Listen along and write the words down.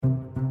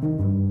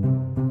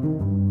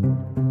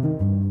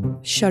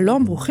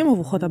שלום, ברוכים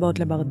וברוכות הבאות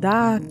לבר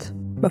דעת.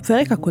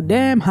 בפרק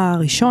הקודם,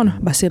 הראשון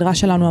בסדרה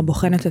שלנו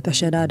הבוחנת את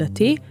השד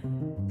העדתי,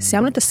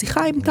 סיימנו את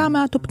השיחה עם טעם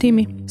מעט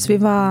אופטימי,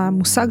 סביב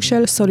המושג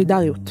של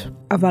סולידריות.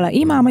 אבל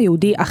האם העם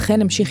היהודי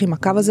אכן המשיך עם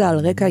הקו הזה על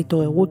רקע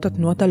התעוררות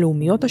התנועות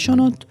הלאומיות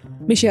השונות?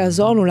 מי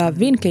שיעזור לנו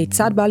להבין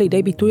כיצד בא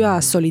לידי ביטוי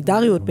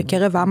הסולידריות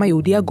בקרב העם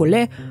היהודי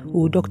הגולה,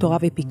 הוא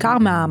דוקטור פיקאר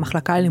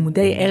מהמחלקה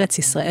ללימודי ארץ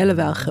ישראל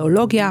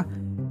וארכיאולוגיה.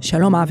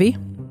 שלום אבי.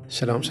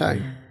 שלום שי.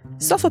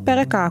 סוף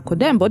הפרק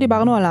הקודם, בו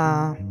דיברנו על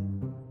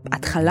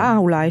ההתחלה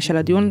אולי של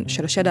הדיון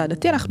של השד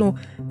העדתי, אנחנו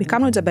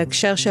ביקמנו את זה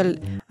בהקשר של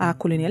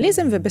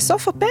הקולוניאליזם,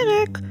 ובסוף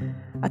הפרק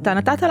אתה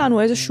נתת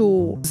לנו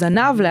איזשהו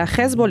זנב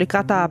להאחז בו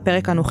לקראת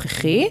הפרק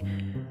הנוכחי,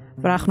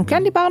 ואנחנו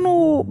כן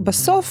דיברנו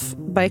בסוף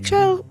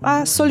בהקשר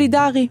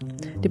הסולידרי.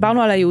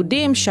 דיברנו על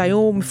היהודים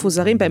שהיו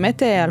מפוזרים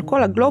באמת על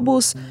כל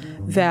הגלובוס,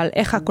 ועל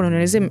איך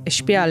הקולוניאליזם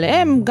השפיע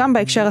עליהם, גם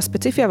בהקשר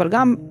הספציפי, אבל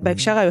גם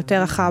בהקשר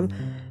היותר רחב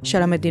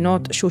של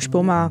המדינות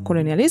שהושפעו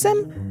מהקולוניאליזם,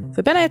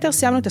 ובין היתר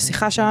סיימנו את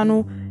השיחה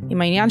שלנו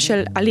עם העניין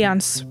של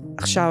אליאנס.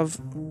 עכשיו,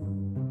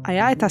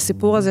 היה את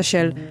הסיפור הזה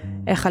של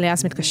איך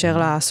אליאנס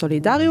מתקשר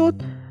לסולידריות,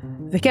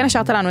 וכן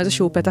השארת לנו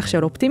איזשהו פתח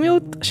של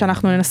אופטימיות,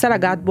 שאנחנו ננסה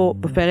לגעת בו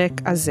בפרק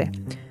הזה.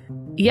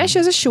 יש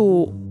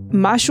איזשהו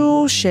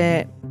משהו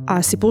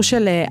שהסיפור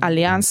של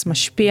אליאנס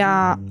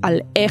משפיע על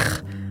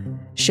איך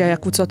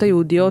שהקבוצות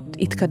היהודיות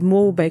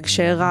התקדמו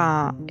בהקשר,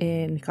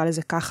 נקרא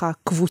לזה ככה,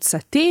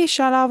 קבוצתי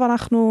שעליו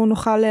אנחנו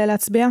נוכל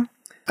להצביע?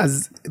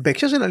 אז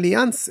בהקשר של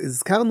אליאנס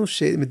הזכרנו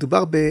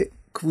שמדובר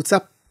בקבוצה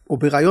או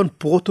ברעיון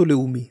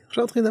פרוטו-לאומי.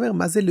 עכשיו צריכים לדבר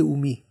מה זה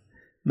לאומי,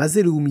 מה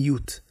זה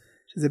לאומיות,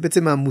 שזה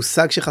בעצם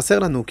המושג שחסר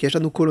לנו, כי יש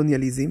לנו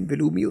קולוניאליזם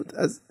ולאומיות.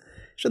 אז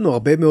יש לנו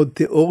הרבה מאוד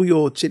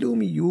תיאוריות של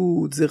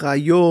לאומיות, זה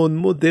רעיון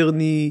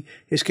מודרני,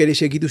 יש כאלה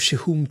שיגידו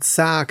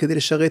שהומצא כדי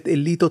לשרת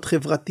אליטות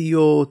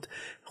חברתיות,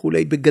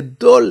 אולי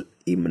בגדול,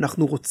 אם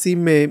אנחנו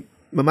רוצים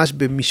ממש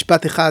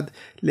במשפט אחד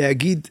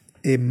להגיד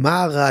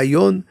מה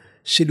הרעיון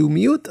של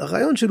לאומיות,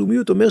 הרעיון של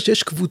לאומיות אומר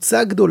שיש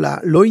קבוצה גדולה,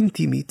 לא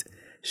אינטימית,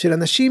 של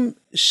אנשים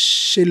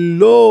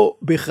שלא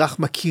בהכרח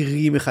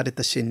מכירים אחד את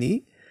השני,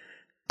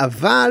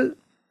 אבל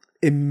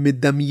הם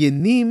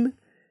מדמיינים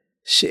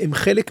שהם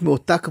חלק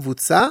מאותה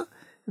קבוצה,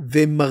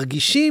 והם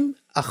מרגישים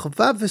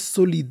אחווה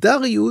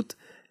וסולידריות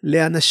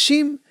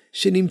לאנשים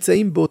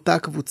שנמצאים באותה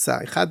קבוצה.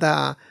 אחד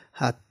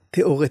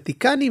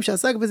התיאורטיקנים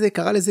שעסק בזה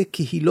קרא לזה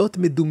קהילות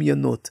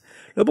מדומיינות.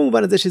 לא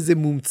במובן הזה שזה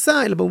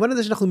מומצא, אלא במובן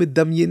הזה שאנחנו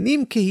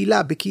מדמיינים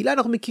קהילה. בקהילה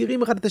אנחנו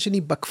מכירים אחד את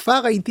השני,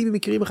 בכפר האינטימי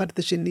מכירים אחד את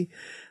השני,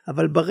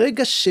 אבל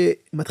ברגע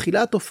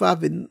שמתחילה התופעה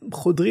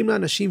וחודרים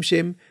לאנשים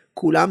שהם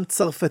כולם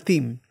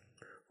צרפתים,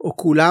 או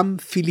כולם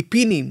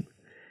פיליפינים,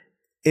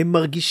 הם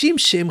מרגישים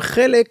שהם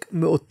חלק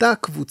מאותה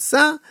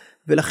קבוצה,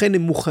 ולכן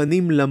הם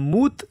מוכנים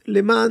למות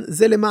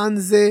למען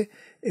זה,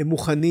 הם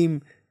מוכנים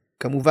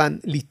כמובן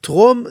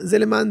לתרום זה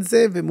למען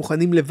זה,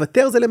 ומוכנים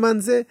לוותר זה למען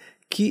זה,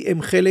 כי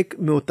הם חלק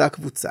מאותה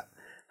קבוצה.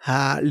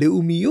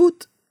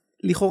 הלאומיות,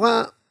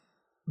 לכאורה,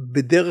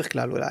 בדרך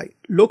כלל אולי,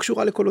 לא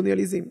קשורה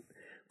לקולוניאליזם.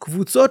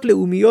 קבוצות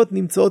לאומיות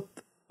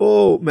נמצאות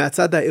או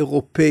מהצד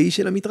האירופאי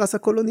של המתרס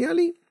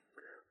הקולוניאלי,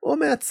 או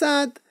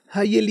מהצד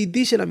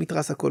הילידי של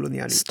המתרס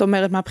הקולוניאלי. זאת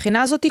אומרת,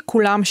 מהבחינה הזאת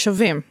כולם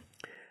שווים.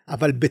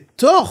 אבל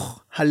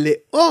בתוך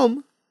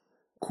הלאום,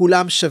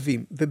 כולם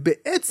שווים.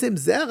 ובעצם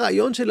זה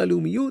הרעיון של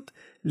הלאומיות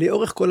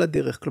לאורך כל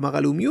הדרך. כלומר,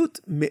 הלאומיות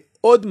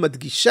מאוד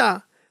מדגישה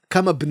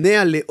כמה בני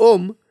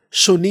הלאום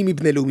שונים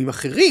מבני לאומים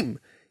אחרים.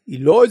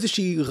 היא לא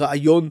איזושהי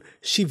רעיון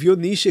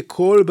שוויוני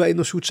שכל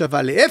באנושות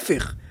שווה.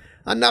 להפך,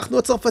 אנחנו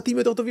הצרפתים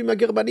יותר טובים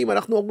מהגרמנים,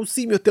 אנחנו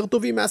הרוסים יותר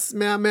טובים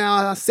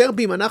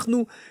מהסרבים,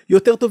 אנחנו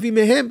יותר טובים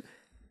מהם.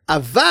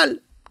 אבל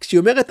כשהיא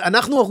אומרת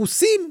אנחנו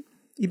הרוסים,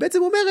 היא בעצם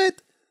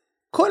אומרת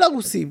כל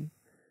הרוסים.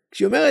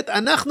 כשהיא אומרת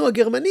אנחנו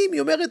הגרמנים,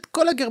 היא אומרת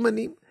כל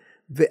הגרמנים.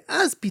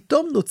 ואז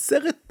פתאום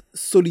נוצרת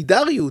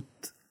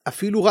סולידריות,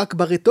 אפילו רק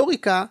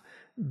ברטוריקה,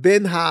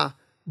 בין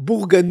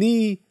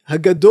הבורגני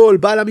הגדול,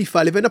 בעל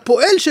המפעל, לבין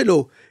הפועל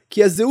שלו,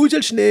 כי הזהות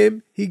של שניהם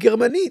היא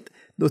גרמנית.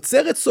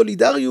 נוצרת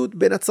סולידריות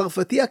בין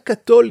הצרפתי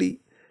הקתולי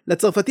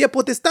לצרפתי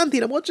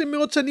הפרוטסטנטי, למרות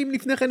שמאות שנים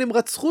לפני כן הם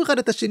רצחו אחד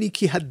את השני,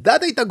 כי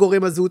הדת הייתה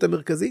גורם הזהות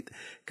המרכזית,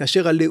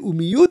 כאשר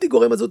הלאומיות היא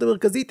גורם הזהות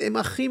המרכזית, הם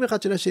אחים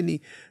אחד של השני.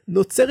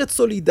 נוצרת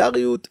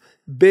סולידריות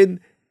בין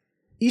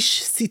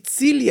איש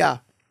סיציליה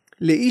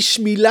לאיש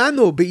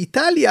מילאנו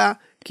באיטליה,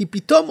 כי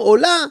פתאום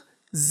עולה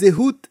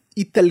זהות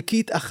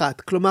איטלקית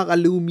אחת. כלומר,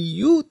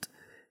 הלאומיות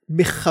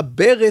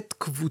מחברת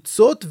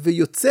קבוצות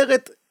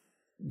ויוצרת,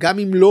 גם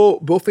אם לא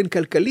באופן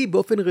כלכלי,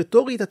 באופן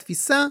רטורי, את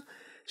התפיסה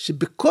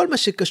שבכל מה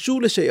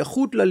שקשור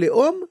לשייכות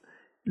ללאום,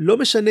 לא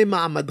משנה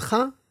מעמדך,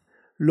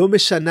 לא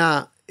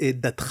משנה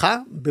דתך,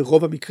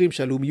 ברוב המקרים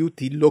שהלאומיות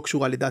היא לא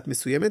קשורה לדת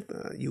מסוימת,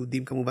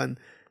 היהודים כמובן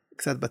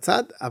קצת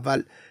בצד,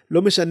 אבל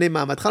לא משנה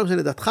מעמדך, לא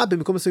משנה דתך,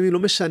 במקום מסוימים לא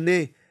משנה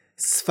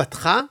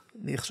שפתך,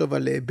 אני אחשוב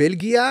על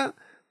בלגיה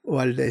או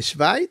על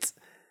שוויץ,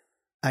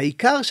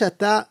 העיקר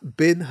שאתה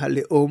בן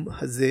הלאום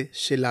הזה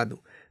שלנו.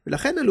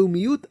 ולכן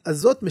הלאומיות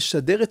הזאת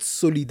משדרת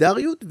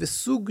סולידריות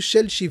וסוג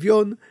של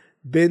שוויון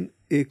בין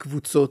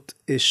קבוצות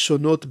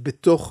שונות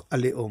בתוך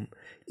הלאום.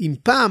 אם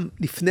פעם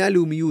לפני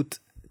הלאומיות,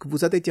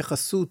 קבוצת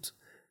ההתייחסות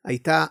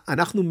הייתה,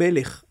 אנחנו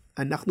מלך,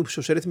 אנחנו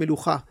שושלת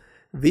מלוכה,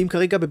 ואם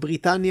כרגע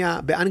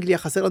בבריטניה, באנגליה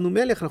חסר לנו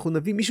מלך, אנחנו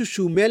נביא מישהו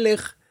שהוא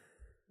מלך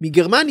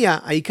מגרמניה,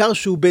 העיקר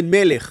שהוא בן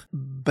מלך.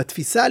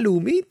 בתפיסה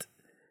הלאומית,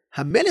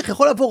 המלך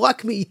יכול לבוא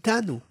רק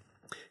מאיתנו.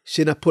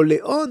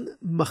 שנפוליאון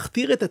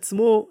מכתיר את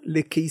עצמו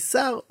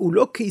לקיסר, הוא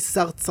לא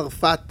קיסר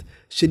צרפת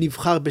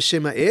שנבחר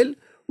בשם האל,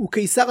 הוא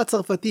קיסר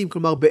הצרפתים,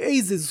 כלומר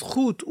באיזה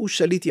זכות הוא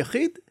שליט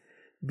יחיד,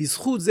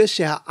 בזכות זה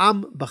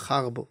שהעם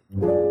בחר בו.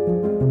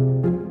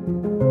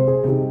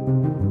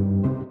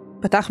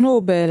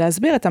 פתחנו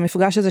בלהסביר את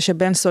המפגש הזה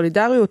שבין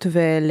סולידריות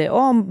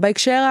ולאום,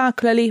 בהקשר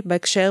הכללי,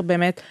 בהקשר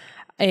באמת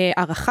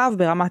הרחב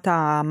ברמת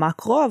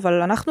המקרו, אבל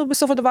אנחנו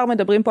בסוף הדבר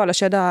מדברים פה על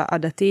השד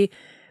העדתי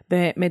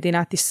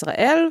במדינת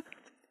ישראל.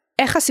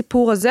 איך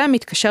הסיפור הזה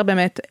מתקשר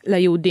באמת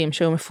ליהודים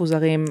שהיו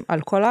מפוזרים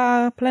על כל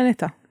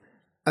הפלנטה?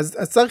 אז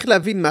צריך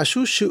להבין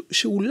משהו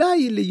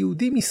שאולי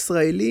ליהודים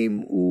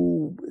ישראלים,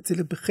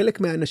 בחלק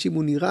מהאנשים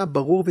הוא נראה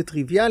ברור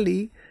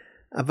וטריוויאלי,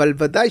 אבל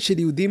ודאי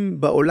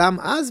שליהודים בעולם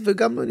אז,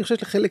 וגם אני חושב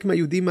לחלק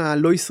מהיהודים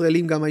הלא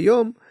ישראלים גם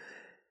היום,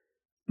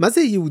 מה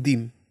זה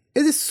יהודים?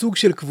 איזה סוג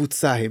של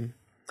קבוצה הם?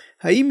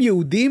 האם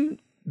יהודים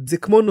זה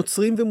כמו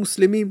נוצרים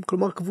ומוסלמים?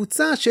 כלומר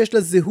קבוצה שיש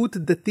לה זהות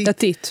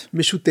דתית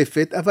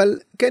משותפת, אבל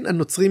כן,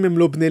 הנוצרים הם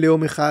לא בני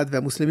לאום אחד,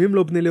 והמוסלמים הם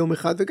לא בני לאום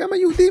אחד, וגם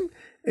היהודים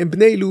הם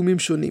בני לאומים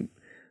שונים.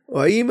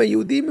 או האם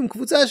היהודים הם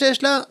קבוצה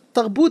שיש לה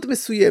תרבות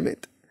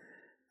מסוימת?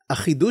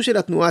 החידוש של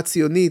התנועה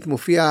הציונית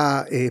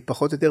מופיע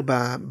פחות או יותר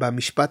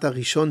במשפט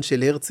הראשון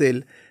של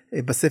הרצל,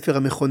 בספר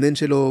המכונן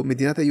שלו,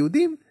 מדינת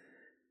היהודים,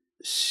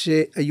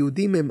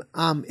 שהיהודים הם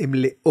עם, הם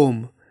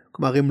לאום.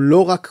 כלומר, הם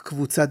לא רק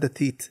קבוצה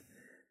דתית,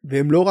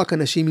 והם לא רק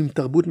אנשים עם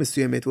תרבות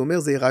מסוימת. הוא אומר,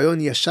 זה רעיון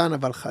ישן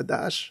אבל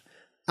חדש,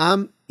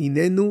 עם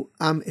איננו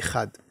עם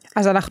אחד.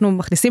 אז אנחנו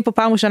מכניסים פה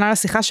פעם ראשונה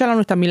לשיחה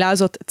שלנו את המילה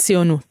הזאת,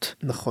 ציונות.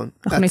 נכון.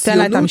 אנחנו ניתן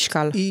לה את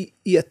המשקל.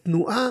 היא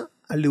התנועה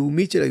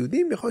הלאומית של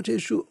היהודים, יכול להיות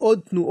שיש עוד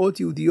תנועות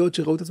יהודיות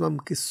שראו את עצמם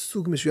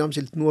כסוג מסוים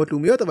של תנועות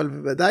לאומיות, אבל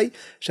בוודאי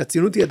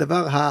שהציונות היא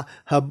הדבר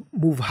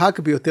המובהק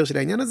ביותר של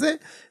העניין הזה,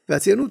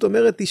 והציונות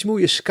אומרת, תשמעו,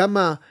 יש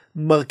כמה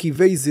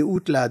מרכיבי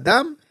זהות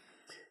לאדם,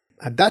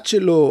 הדת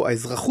שלו,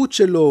 האזרחות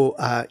שלו,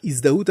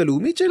 ההזדהות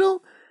הלאומית שלו,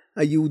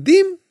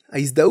 היהודים,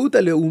 ההזדהות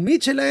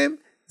הלאומית שלהם,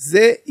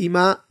 זה עם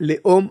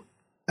הלאום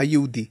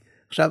היהודי.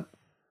 עכשיו,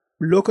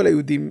 לא כל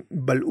היהודים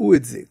בלעו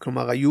את זה,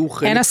 כלומר היו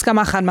חלק... אין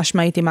הסכמה חד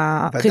משמעית עם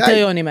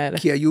הקריטריונים האלה.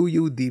 כי היו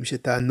יהודים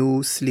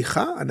שטענו,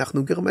 סליחה,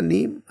 אנחנו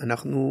גרמנים,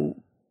 אנחנו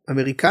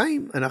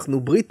אמריקאים, אנחנו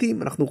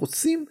בריטים, אנחנו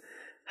רוצים,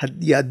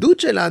 היהדות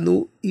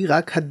שלנו היא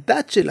רק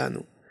הדת שלנו.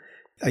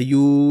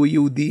 היו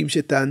יהודים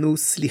שטענו,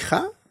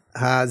 סליחה,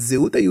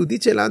 הזהות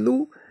היהודית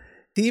שלנו,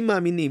 תהי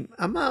מאמינים.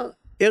 אמר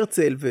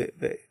הרצל,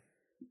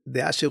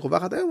 ודעה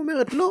שרווחת היום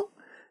אומרת, לא,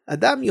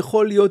 אדם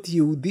יכול להיות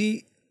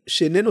יהודי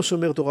שאיננו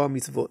שומר תורה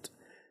ומצוות.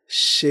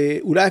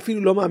 שאולי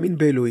אפילו לא מאמין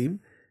באלוהים,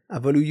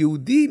 אבל הוא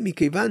יהודי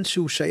מכיוון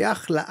שהוא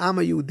שייך לעם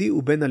היהודי,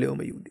 הוא בן הלאום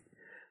היהודי.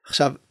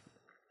 עכשיו,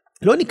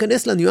 לא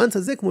ניכנס לניואנס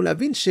הזה כמו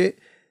להבין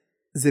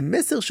שזה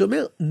מסר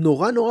שאומר,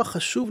 נורא נורא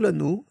חשוב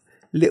לנו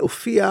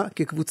להופיע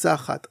כקבוצה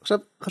אחת. עכשיו,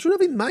 חשוב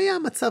להבין מה היה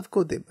המצב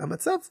קודם.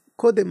 המצב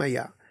קודם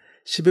היה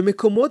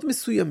שבמקומות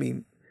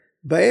מסוימים,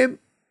 בהם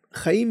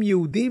חיים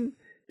יהודים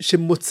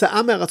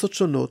שמוצאם מארצות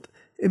שונות,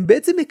 הם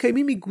בעצם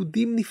מקיימים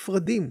איגודים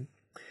נפרדים.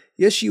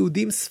 יש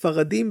יהודים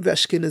ספרדים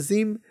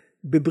ואשכנזים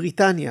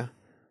בבריטניה,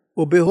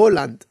 או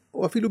בהולנד,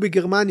 או אפילו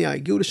בגרמניה,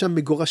 הגיעו לשם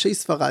מגורשי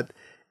ספרד.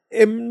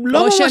 הם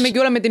לא או שהם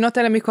הגיעו למדינות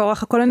האלה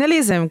מכורח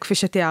הקולוניאליזם, כפי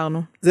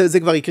שתיארנו. זה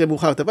כבר יקרה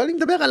מאוחר, אבל אני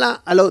מדבר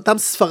על אותם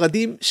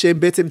ספרדים, שהם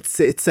בעצם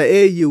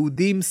צאצאי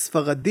יהודים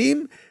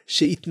ספרדים,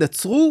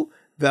 שהתנצרו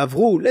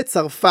ועברו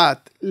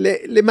לצרפת,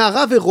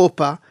 למערב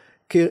אירופה,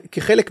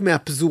 כחלק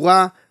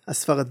מהפזורה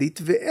הספרדית,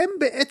 והם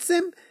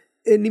בעצם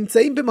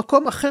נמצאים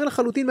במקום אחר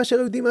לחלוטין מאשר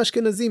היהודים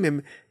האשכנזים,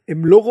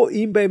 הם לא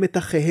רואים בהם את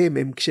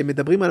אחיהם,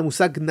 כשמדברים על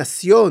המושג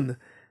נסיון,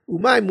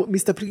 ומה הם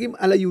מסתפקים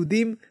על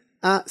היהודים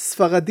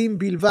הספרדים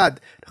בלבד.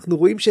 אנחנו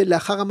רואים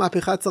שלאחר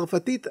המהפכה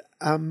הצרפתית,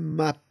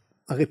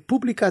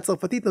 הרפובליקה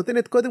הצרפתית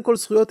נותנת קודם כל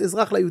זכויות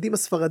אזרח ליהודים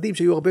הספרדים,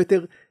 שהיו הרבה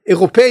יותר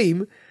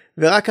אירופאים,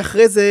 ורק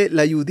אחרי זה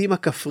ליהודים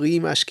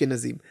הכפריים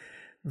האשכנזים.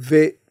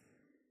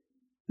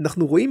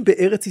 ואנחנו רואים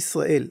בארץ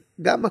ישראל,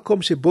 גם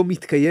מקום שבו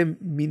מתקיים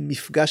מין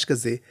מפגש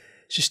כזה,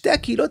 ששתי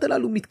הקהילות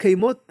הללו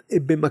מתקיימות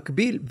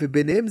במקביל,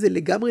 וביניהם זה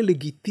לגמרי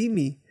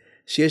לגיטימי,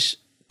 שיש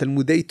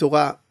תלמודי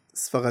תורה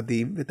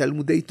ספרדים,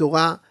 ותלמודי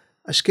תורה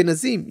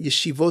אשכנזים,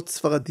 ישיבות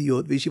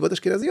ספרדיות וישיבות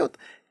אשכנזיות.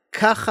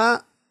 ככה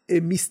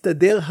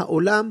מסתדר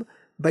העולם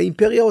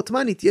באימפריה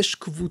העות'מאנית, יש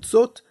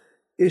קבוצות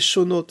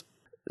שונות.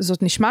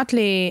 זאת נשמעת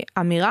לי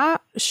אמירה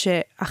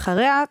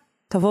שאחריה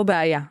תבוא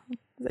בעיה.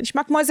 זה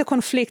נשמע כמו איזה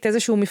קונפליקט,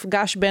 איזשהו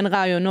מפגש בין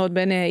רעיונות,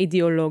 בין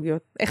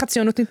אידיאולוגיות. איך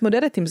הציונות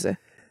מתמודדת עם זה?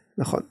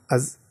 נכון,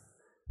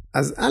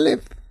 אז א',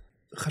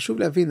 חשוב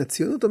להבין,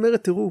 הציונות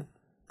אומרת, תראו,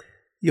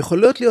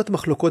 יכולות להיות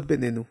מחלוקות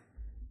בינינו,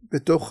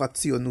 בתוך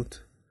הציונות.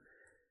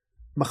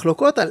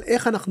 מחלוקות על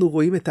איך אנחנו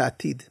רואים את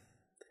העתיד.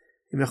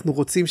 אם אנחנו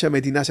רוצים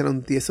שהמדינה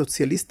שלנו תהיה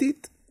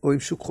סוציאליסטית, או עם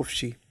שוק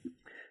חופשי.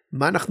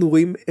 מה אנחנו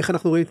רואים, איך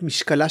אנחנו רואים את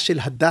משקלה של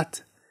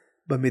הדת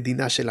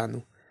במדינה שלנו.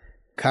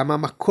 כמה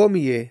מקום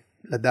יהיה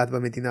לדת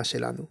במדינה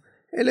שלנו.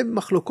 אלה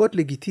מחלוקות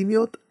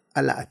לגיטימיות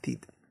על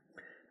העתיד.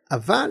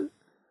 אבל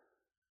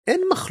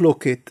אין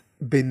מחלוקת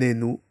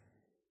בינינו,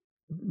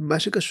 מה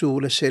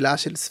שקשור לשאלה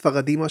של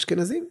ספרדים או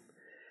אשכנזים.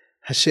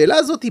 השאלה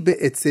הזאת היא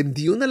בעצם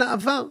דיון על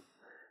העבר.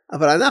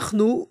 אבל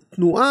אנחנו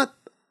תנועה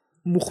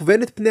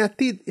מוכוונת פני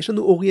עתיד. יש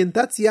לנו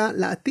אוריינטציה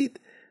לעתיד.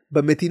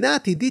 במדינה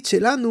העתידית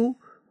שלנו,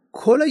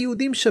 כל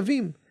היהודים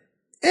שווים.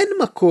 אין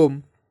מקום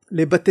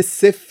לבתי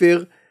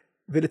ספר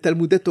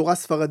ולתלמודי תורה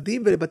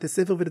ספרדים, ולבתי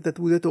ספר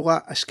ולתלמודי תורה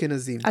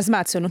אשכנזים. אז מה,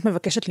 הציונות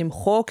מבקשת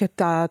למחוק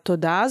את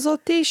התודעה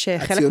הזאת,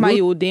 שחלק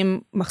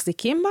מהיהודים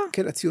מחזיקים בה?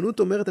 כן, הציונות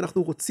אומרת,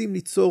 אנחנו רוצים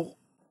ליצור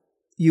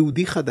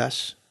יהודי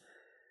חדש,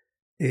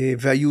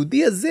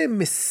 והיהודי הזה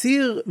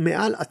מסיר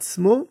מעל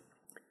עצמו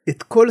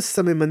את כל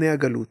סממני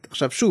הגלות.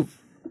 עכשיו שוב,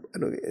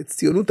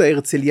 הציונות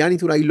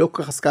ההרצליאנית אולי לא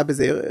כך עסקה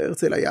בזה,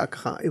 הרצל היה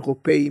ככה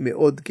אירופאי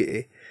מאוד גאה,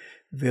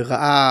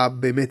 וראה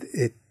באמת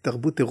את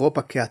תרבות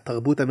אירופה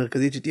כהתרבות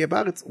המרכזית שתהיה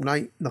בארץ,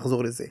 אולי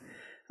נחזור לזה.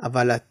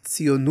 אבל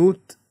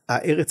הציונות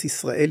הארץ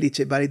ישראלית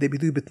שבאה לידי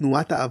ביטוי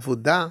בתנועת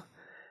העבודה,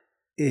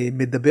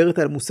 מדברת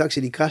על מושג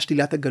שנקרא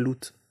שלילת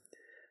הגלות.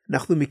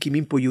 אנחנו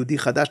מקימים פה יהודי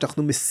חדש,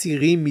 אנחנו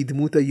מסירים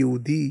מדמות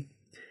היהודי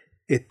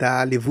את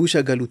הלבוש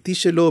הגלותי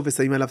שלו,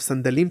 ושמים עליו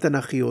סנדלים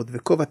תנכיות,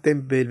 וכובע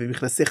טמבל,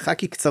 ומכנסי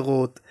חקי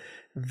קצרות,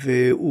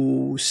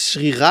 והוא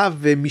שריריו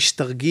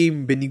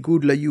ומשתרגים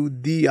בניגוד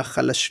ליהודי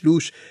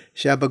החלשלוש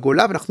שהיה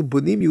בגולה, ואנחנו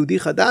בונים יהודי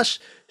חדש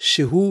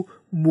שהוא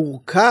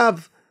מורכב,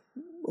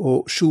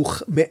 או שהוא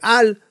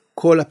מעל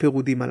כל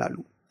הפירודים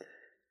הללו.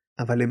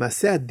 אבל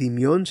למעשה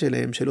הדמיון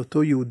שלהם, של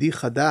אותו יהודי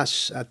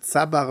חדש,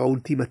 הצבר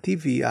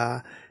האולטימטיבי,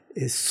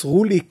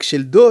 הסרוליק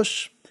של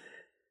דוש,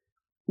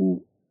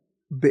 הוא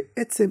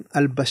בעצם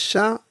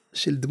הלבשה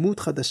של דמות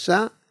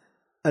חדשה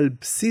על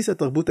בסיס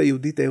התרבות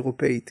היהודית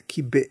האירופאית.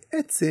 כי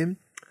בעצם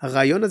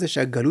הרעיון הזה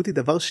שהגלות היא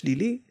דבר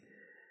שלילי,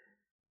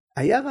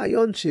 היה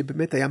רעיון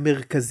שבאמת היה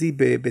מרכזי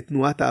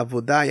בתנועת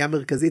העבודה, היה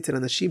מרכזי אצל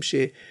אנשים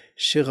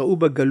שראו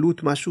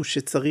בגלות משהו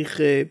שצריך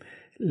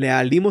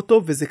להעלים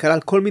אותו, וזה כלל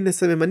כל מיני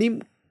סממנים,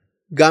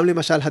 גם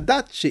למשל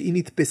הדת, שהיא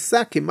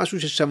נתפסה כמשהו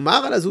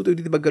ששמר על הזהות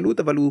היהודית בגלות,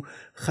 אבל הוא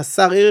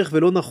חסר ערך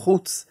ולא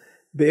נחוץ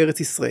בארץ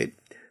ישראל.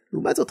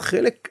 לעומת זאת,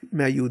 חלק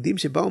מהיהודים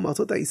שבאו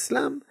מארצות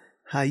האסלאם,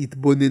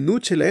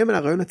 ההתבוננות שלהם על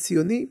הרעיון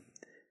הציוני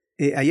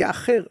היה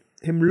אחר.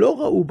 הם לא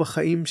ראו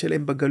בחיים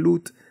שלהם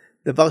בגלות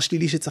דבר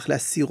שלילי שצריך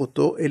להסיר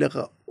אותו, אלא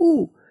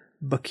ראו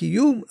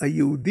בקיום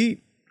היהודי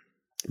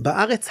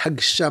בארץ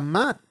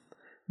הגשמת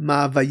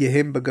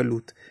מאווייהם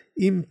בגלות.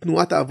 אם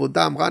תנועת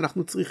העבודה אמרה,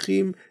 אנחנו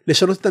צריכים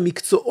לשנות את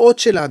המקצועות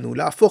שלנו,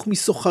 להפוך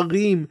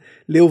מסוחרים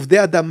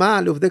לעובדי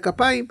אדמה, לעובדי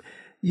כפיים,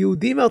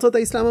 יהודים מארצות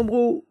האסלאם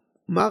אמרו,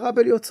 מה רע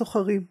בלהיות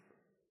סוחרים?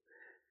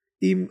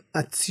 אם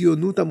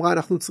הציונות אמרה,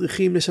 אנחנו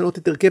צריכים לשנות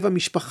את הרכב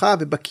המשפחה,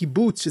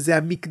 ובקיבוץ, שזה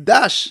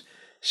המקדש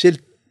של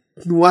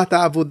תנועת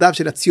העבודה,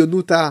 של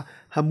הציונות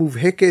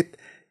המובהקת,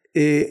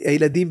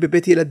 הילדים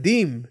בבית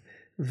ילדים,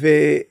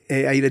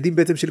 והילדים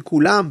בעצם של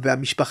כולם,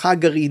 והמשפחה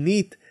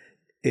הגרעינית,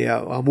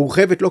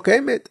 המורחבת לא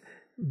קיימת,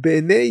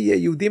 בעיני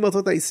יהודים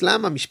מארצות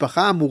האסלאם,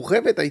 המשפחה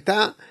המורחבת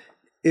הייתה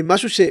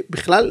משהו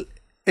שבכלל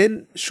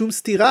אין שום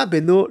סתירה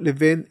בינו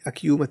לבין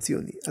הקיום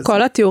הציוני.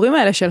 כל התיאורים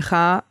האלה שלך,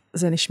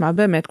 זה נשמע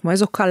באמת כמו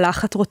איזו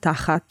קלחת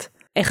רותחת.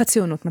 איך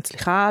הציונות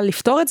מצליחה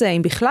לפתור את זה,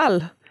 אם בכלל?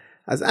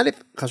 אז א',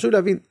 חשוב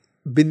להבין,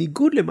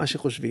 בניגוד למה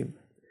שחושבים,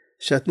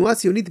 שהתנועה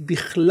הציונית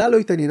בכלל לא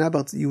התעניינה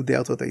ביהודי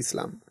ארצות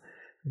האסלאם,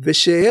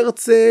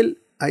 ושהרצל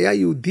היה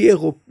יהודי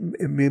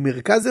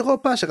ממרכז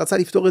אירופה, שרצה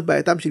לפתור את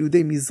בעייתם של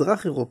יהודי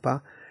מזרח אירופה.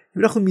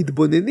 אם אנחנו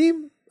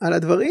מתבוננים על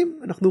הדברים,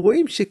 אנחנו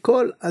רואים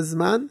שכל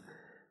הזמן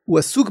הוא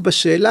עסוק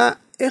בשאלה,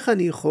 איך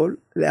אני יכול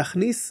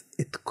להכניס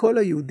את כל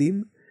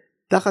היהודים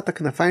תחת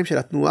הכנפיים של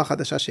התנועה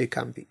החדשה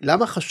שהקמתי.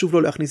 למה חשוב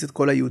לו להכניס את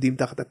כל היהודים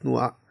תחת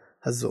התנועה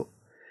הזו?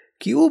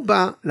 כי הוא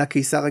בא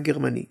לקיסר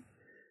הגרמני,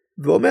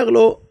 ואומר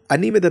לו,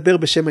 אני מדבר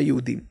בשם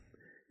היהודים.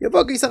 יבוא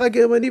הקיסר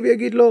הגרמני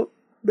ויגיד לו,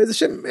 באיזה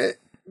שם,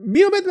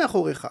 מי עומד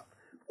מאחוריך?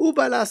 הוא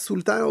בא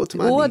לסולטן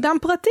העות'מאני. הוא אדם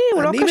פרטי,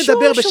 הוא לא קשור לשום דבר.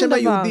 אני מדבר בשם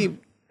היהודים.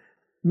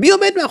 מי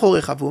עומד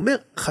מאחוריך? והוא אומר,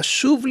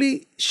 חשוב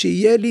לי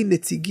שיהיה לי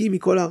נציגים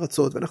מכל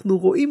הארצות. ואנחנו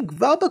רואים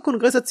כבר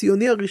בקונגרס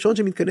הציוני הראשון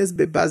שמתכנס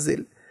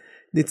בבאזל,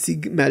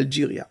 נציג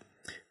מאלג'יריה.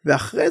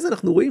 ואחרי זה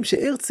אנחנו רואים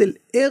שהרצל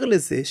ער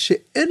לזה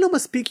שאין לו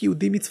מספיק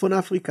יהודים מצפון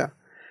אפריקה.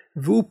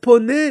 והוא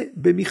פונה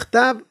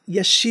במכתב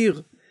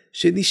ישיר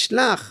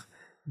שנשלח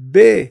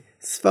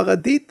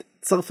בספרדית,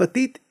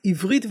 צרפתית,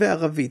 עברית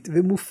וערבית,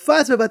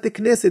 ומופץ בבתי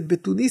כנסת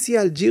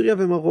בתוניסיה, אלג'יריה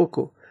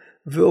ומרוקו,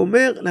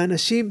 ואומר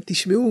לאנשים,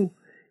 תשמעו,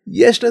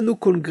 יש לנו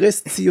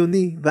קונגרס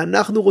ציוני,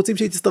 ואנחנו רוצים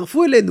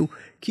שיצטרפו אלינו,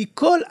 כי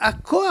כל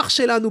הכוח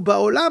שלנו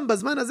בעולם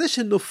בזמן הזה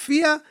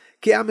שנופיע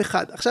כעם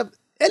אחד. עכשיו,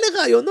 אלה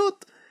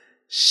רעיונות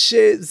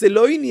שזה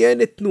לא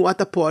עניין את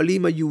תנועת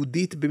הפועלים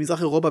היהודית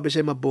במזרח אירופה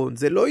בשם הבון,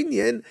 זה לא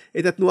עניין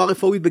את התנועה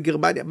הרפואית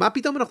בגרמניה, מה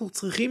פתאום אנחנו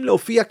צריכים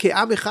להופיע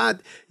כעם אחד,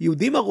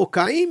 יהודים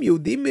מרוקאים,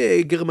 יהודים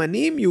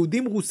גרמנים,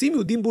 יהודים רוסים,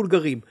 יהודים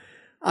בולגרים,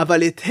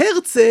 אבל את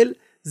הרצל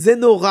זה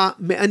נורא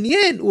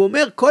מעניין. הוא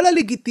אומר, כל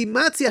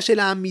הלגיטימציה של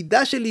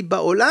העמידה שלי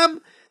בעולם,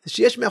 זה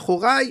שיש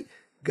מאחוריי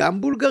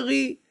גם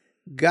בולגרי,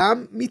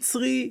 גם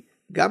מצרי,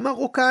 גם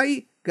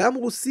מרוקאי, גם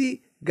רוסי,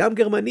 גם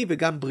גרמני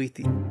וגם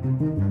בריטי.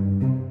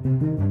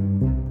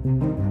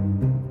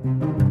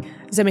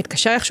 זה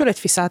מתקשר איכשהו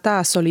לתפיסת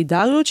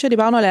הסולידריות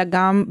שדיברנו עליה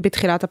גם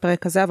בתחילת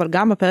הפרק הזה, אבל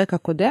גם בפרק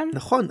הקודם.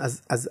 נכון,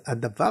 אז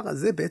הדבר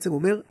הזה בעצם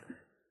אומר,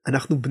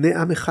 אנחנו בני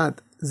עם אחד,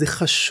 זה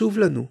חשוב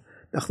לנו.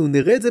 אנחנו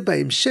נראה את זה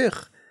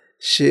בהמשך,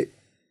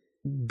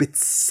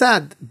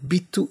 שבצד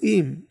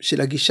ביטויים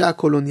של הגישה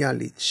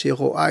הקולוניאלית,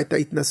 שרואה את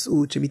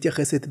ההתנשאות,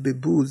 שמתייחסת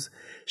בבוז,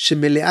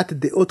 שמלאת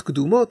דעות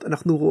קדומות,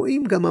 אנחנו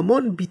רואים גם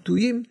המון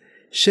ביטויים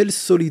של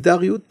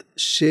סולידריות,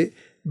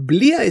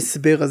 שבלי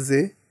ההסבר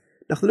הזה,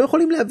 אנחנו לא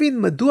יכולים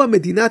להבין מדוע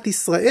מדינת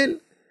ישראל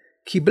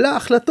קיבלה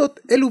החלטות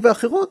אלו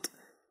ואחרות,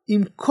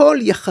 אם כל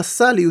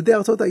יחסה ליהודי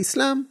ארצות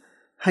האסלאם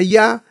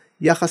היה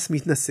יחס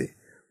מתנשא.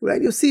 אולי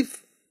אני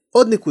אוסיף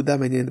עוד נקודה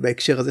מעניינת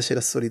בהקשר הזה של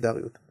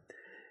הסולידריות.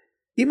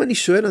 אם אני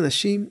שואל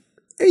אנשים,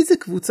 איזה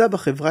קבוצה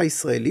בחברה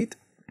הישראלית,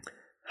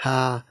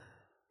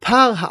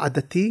 הפער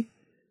העדתי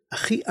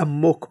הכי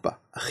עמוק בה,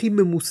 הכי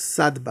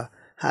ממוסד בה,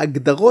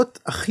 ההגדרות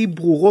הכי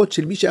ברורות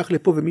של מי שייך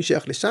לפה ומי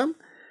שייך לשם,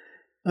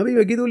 רבים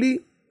יגידו לי,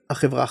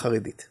 החברה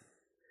החרדית.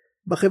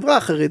 בחברה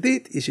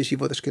החרדית יש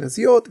ישיבות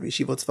אשכנזיות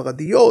וישיבות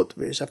ספרדיות,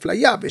 ויש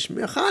אפליה ויש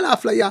מחאה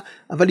לאפליה,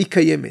 אבל היא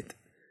קיימת.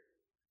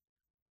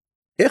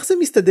 איך זה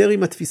מסתדר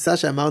עם התפיסה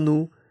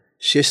שאמרנו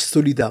שיש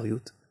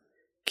סולידריות?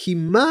 כי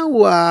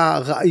מהו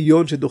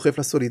הרעיון שדוחף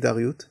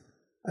לסולידריות?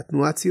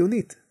 התנועה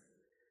הציונית.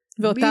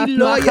 ואותה מי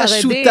לא היה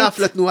חרדית. שותף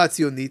לתנועה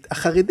הציונית?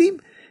 החרדים,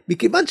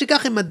 מכיוון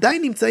שכך הם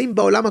עדיין נמצאים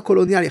בעולם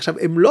הקולוניאלי. עכשיו,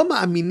 הם לא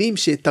מאמינים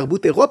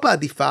שתרבות אירופה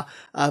עדיפה,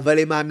 אבל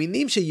הם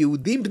מאמינים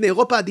שיהודים בני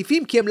אירופה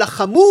עדיפים, כי הם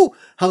לחמו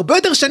הרבה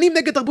יותר שנים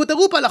נגד תרבות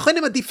אירופה, לכן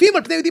הם עדיפים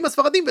על פני יהודים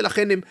הספרדים,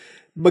 ולכן הם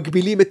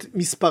מגבילים את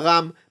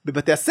מספרם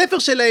בבתי הספר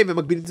שלהם,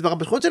 ומגבילים את מספרם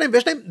בשכונות שלהם,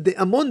 ויש להם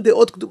המון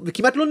דעות,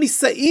 וכמעט לא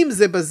נישאים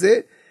זה בזה,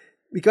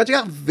 מכיוון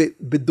שכך,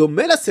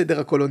 ובדומה לסדר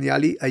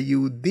הקולוניאלי,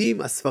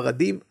 היהודים,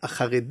 הספרדים,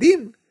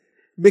 החרדים,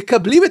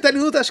 מקבלים את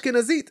העליונות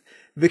האשכנזית,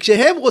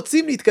 וכשהם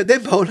רוצים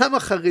להתקדם בעולם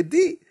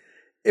החרדי,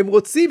 הם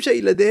רוצים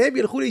שהילדיהם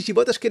ילכו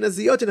לישיבות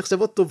אשכנזיות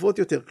שנחשבות טובות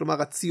יותר,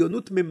 כלומר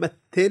הציונות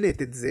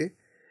ממתנת את זה,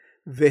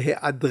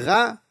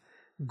 והיעדרה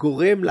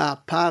גורם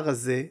לפער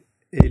הזה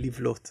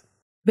לבלוט.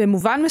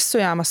 במובן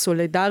מסוים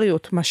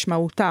הסולידריות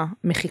משמעותה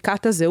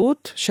מחיקת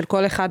הזהות של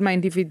כל אחד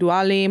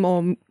מהאינדיבידואלים,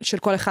 או של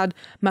כל אחד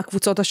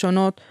מהקבוצות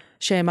השונות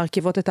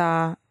שמרכיבות את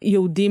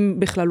היהודים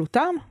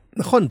בכללותם?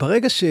 נכון,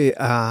 ברגע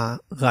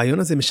שהרעיון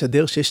הזה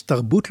משדר שיש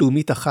תרבות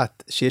לאומית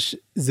אחת, שיש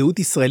זהות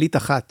ישראלית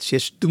אחת,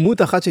 שיש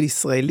דמות אחת של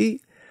ישראלי,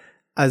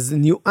 אז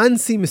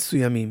ניואנסים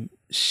מסוימים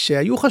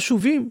שהיו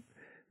חשובים,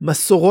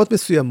 מסורות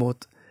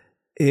מסוימות,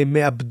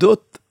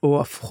 מאבדות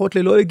או הפכות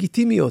ללא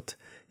לגיטימיות.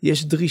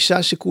 יש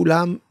דרישה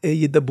שכולם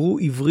ידברו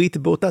עברית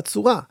באותה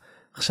צורה.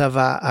 עכשיו,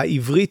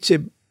 העברית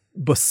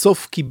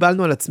שבסוף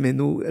קיבלנו על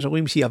עצמנו,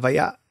 שאומרים שהיא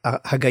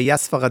הגיה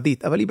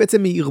ספרדית, אבל היא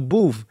בעצם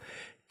מערבוב,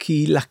 כי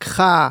היא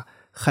לקחה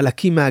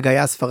חלקים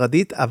מההגיה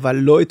הספרדית, אבל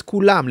לא את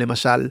כולם,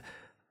 למשל,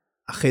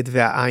 החטא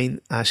והעין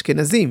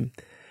האשכנזים.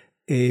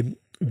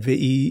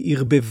 והיא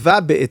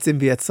ערבבה בעצם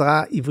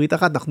ויצרה עברית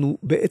אחת. אנחנו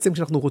בעצם,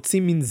 כשאנחנו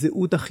רוצים מין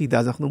זהות אחידה,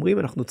 אז אנחנו אומרים,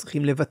 אנחנו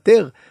צריכים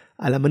לוותר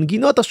על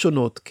המנגינות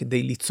השונות,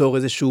 כדי ליצור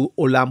איזשהו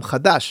עולם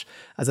חדש.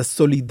 אז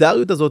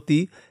הסולידריות הזאת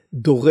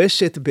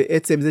דורשת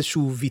בעצם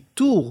איזשהו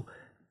ויתור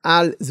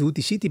על זהות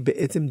אישית, היא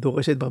בעצם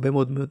דורשת בהרבה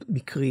מאוד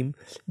מקרים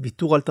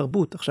ויתור על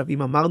תרבות. עכשיו,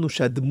 אם אמרנו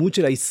שהדמות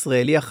של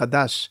הישראלי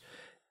החדש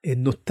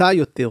נוטה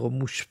יותר או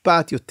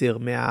מושפעת יותר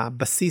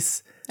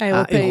מהבסיס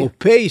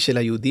האירופאי של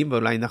היהודים,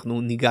 ואולי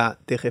אנחנו ניגע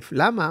תכף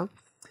למה,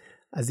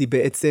 אז היא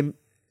בעצם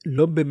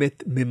לא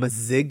באמת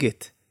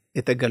ממזגת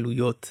את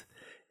הגלויות,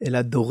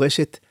 אלא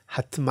דורשת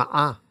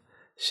הטמעה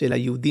של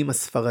היהודים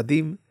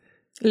הספרדים,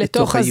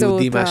 לתוך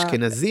היהודים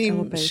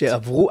האשכנזים,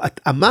 שעברו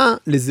התאמה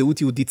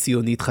לזהות יהודית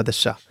ציונית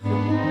חדשה.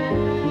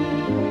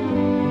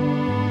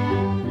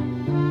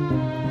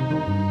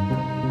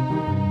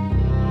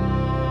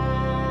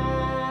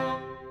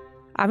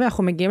 אבי,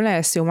 אנחנו מגיעים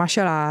לסיומה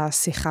של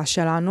השיחה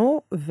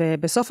שלנו,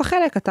 ובסוף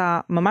החלק אתה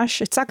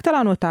ממש הצגת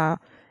לנו את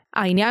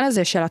העניין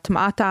הזה של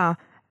הטמעת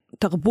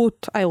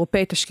התרבות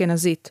האירופאית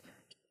אשכנזית,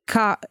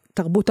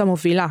 כתרבות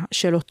המובילה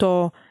של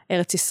אותו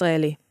ארץ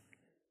ישראלי.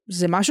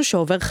 זה משהו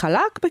שעובר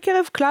חלק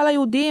בקרב כלל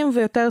היהודים,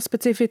 ויותר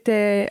ספציפית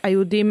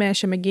היהודים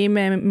שמגיעים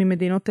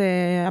ממדינות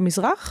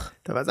המזרח?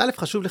 טוב, אז א'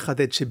 חשוב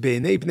לחדד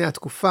שבעיני בני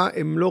התקופה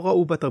הם לא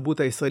ראו בתרבות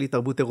הישראלית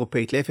תרבות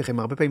אירופאית, להפך הם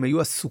הרבה פעמים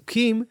היו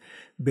עסוקים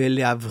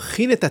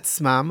בלהבחין את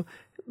עצמם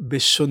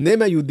בשונה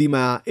מהיהודים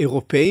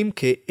האירופאים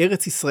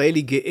כארץ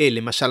ישראלי גאה.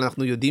 למשל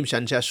אנחנו יודעים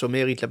שאנשי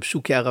השומר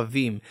התלבשו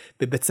כערבים,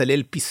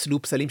 בבצלאל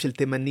פיסלו פסלים של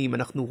תימנים,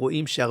 אנחנו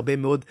רואים שהרבה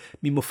מאוד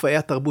ממופעי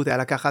התרבות היה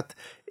לקחת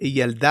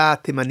ילדה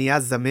תימניה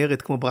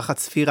זמרת כמו ברכה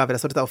צפירה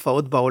ולעשות את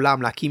ההופעות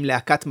בעולם, להקים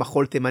להקת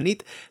מחול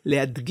תימנית,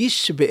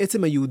 להדגיש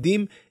שבעצם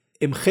היהודים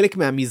הם חלק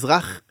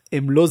מהמזרח,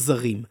 הם לא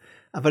זרים.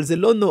 אבל זה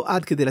לא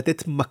נועד כדי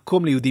לתת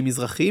מקום ליהודים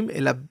מזרחים,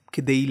 אלא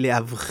כדי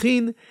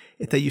להבחין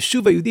את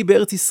היישוב היהודי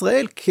בארץ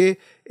ישראל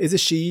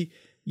כאיזושהי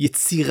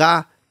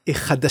יצירה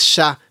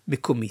חדשה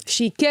מקומית.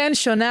 שהיא כן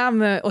שונה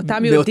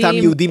מאותם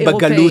יהודים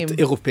בגלות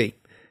אירופאים.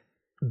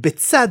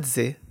 בצד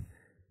זה,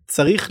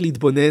 צריך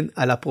להתבונן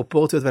על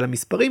הפרופורציות ועל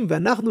המספרים,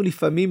 ואנחנו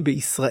לפעמים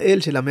בישראל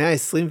של המאה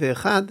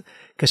ה-21,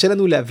 קשה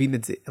לנו להבין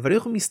את זה. אבל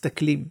אנחנו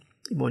מסתכלים,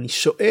 אם אני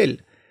שואל,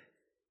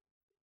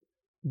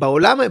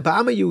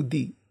 בעם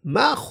היהודי,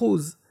 מה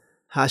אחוז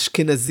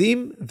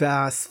האשכנזים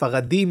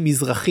והספרדים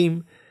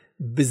מזרחים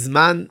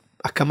בזמן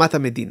הקמת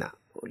המדינה,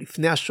 או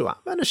לפני השואה?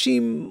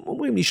 ואנשים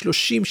אומרים לי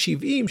 30,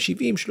 70,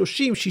 70,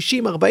 30,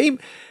 60, 40,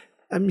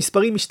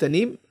 המספרים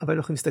משתנים, אבל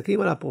אנחנו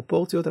מסתכלים על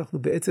הפרופורציות, אנחנו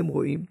בעצם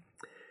רואים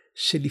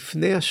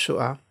שלפני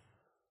השואה,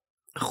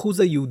 אחוז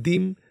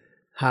היהודים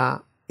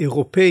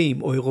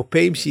האירופאים או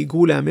אירופאים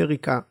שהיגרו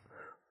לאמריקה,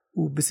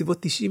 הוא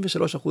בסביבות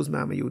 93%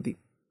 מהעם היהודי.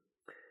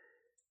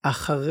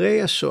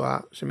 אחרי השואה,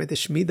 שבאמת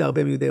השמידה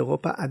הרבה מיהודי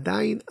אירופה,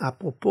 עדיין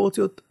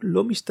הפרופורציות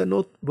לא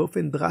משתנות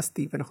באופן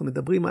דרסטי, ואנחנו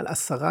מדברים על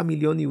 10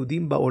 מיליון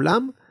יהודים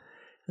בעולם,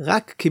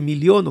 רק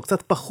כמיליון או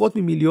קצת פחות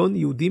ממיליון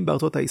יהודים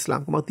בארצות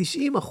האסלאם. כלומר,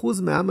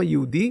 90% מהעם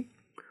היהודי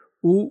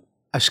הוא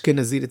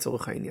אשכנזי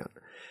לצורך העניין.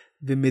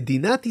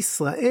 ומדינת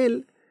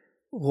ישראל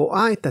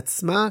רואה את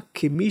עצמה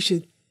כמי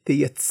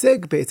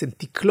שתייצג בעצם,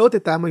 תקלוט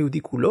את העם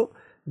היהודי כולו,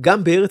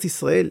 גם בארץ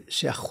ישראל,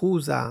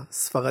 שאחוז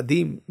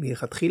הספרדים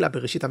מלכתחילה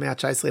בראשית המאה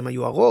ה-19 הם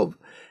היו הרוב,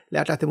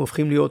 לאט לאט הם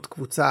הופכים להיות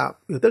קבוצה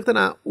יותר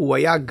קטנה, הוא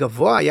היה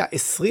גבוה, היה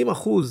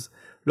 20%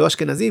 לא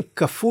אשכנזים,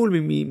 כפול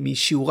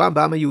משיעורם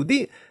בעם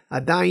היהודי,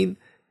 עדיין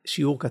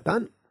שיעור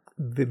קטן,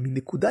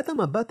 ומנקודת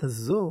המבט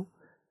הזו,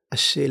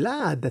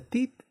 השאלה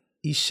הדתית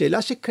היא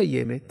שאלה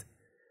שקיימת,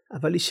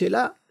 אבל היא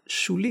שאלה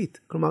שולית,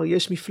 כלומר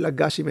יש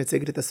מפלגה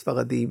שמייצגת את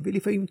הספרדים,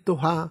 ולפעמים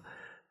תוהה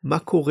מה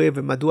קורה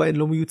ומדוע הם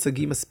לא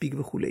מיוצגים מספיק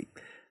וכו'.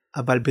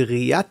 אבל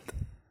בראיית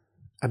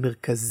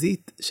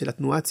המרכזית של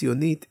התנועה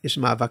הציונית, יש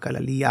מאבק על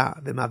עלייה,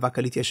 ומאבק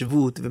על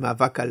התיישבות,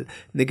 ומאבק על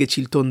נגד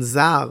שלטון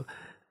זר,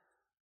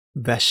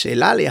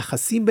 והשאלה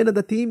ליחסים בין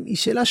הדתיים היא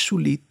שאלה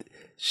שולית,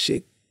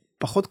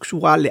 שפחות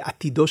קשורה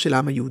לעתידו של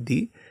העם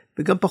היהודי,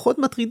 וגם פחות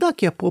מטרידה,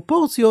 כי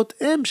הפרופורציות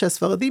הם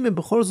שהספרדים הם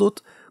בכל זאת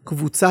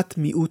קבוצת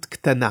מיעוט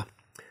קטנה.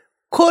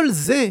 כל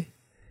זה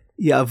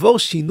יעבור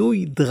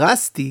שינוי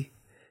דרסטי,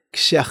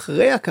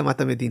 כשאחרי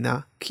הקמת המדינה,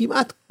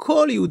 כמעט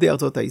כל יהודי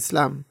ארצות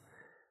האסלאם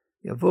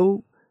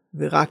יבואו,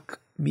 ורק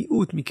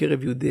מיעוט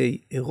מקרב יהודי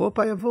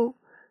אירופה יבואו,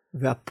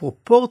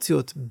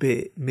 והפרופורציות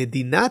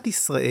במדינת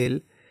ישראל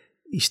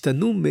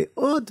השתנו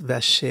מאוד,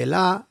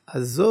 והשאלה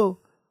הזו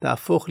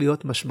תהפוך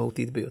להיות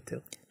משמעותית ביותר.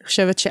 אני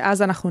חושבת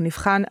שאז אנחנו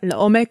נבחן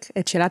לעומק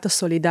את שאלת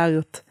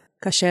הסולידריות,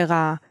 כאשר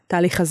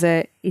התהליך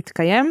הזה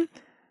יתקיים.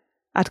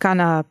 עד כאן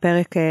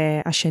הפרק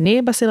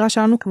השני בסדרה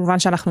שלנו, כמובן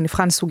שאנחנו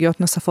נבחן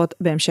סוגיות נוספות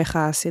בהמשך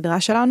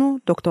הסדרה שלנו.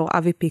 דוקטור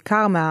אבי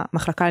פיקאר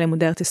מהמחלקה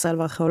ללימודי ארץ ישראל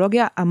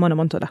וארכיאולוגיה, המון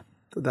המון תודה.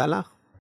 תודה לך.